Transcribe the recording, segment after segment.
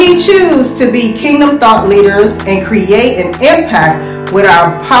choose to be kingdom thought leaders and create an impact with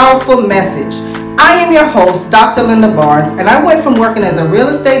our powerful message. I am your host, Dr. Linda Barnes, and I went from working as a real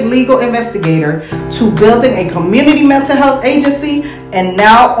estate legal investigator to building a community mental health agency and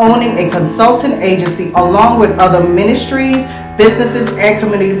now owning a consulting agency along with other ministries, businesses, and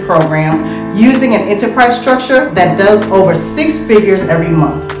community programs using an enterprise structure that does over 6 figures every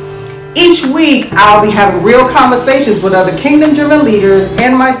month. Each week, I'll be having real conversations with other kingdom-driven leaders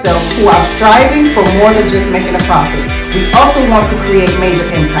and myself who are striving for more than just making a profit. We also want to create major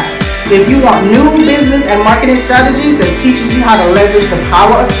impact. If you want new business and marketing strategies that teaches you how to leverage the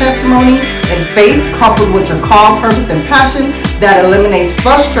power of testimony and faith coupled with your call, purpose, and passion that eliminates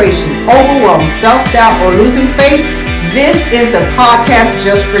frustration, overwhelm, self-doubt, or losing faith, this is the podcast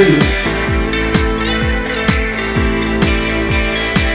just for you.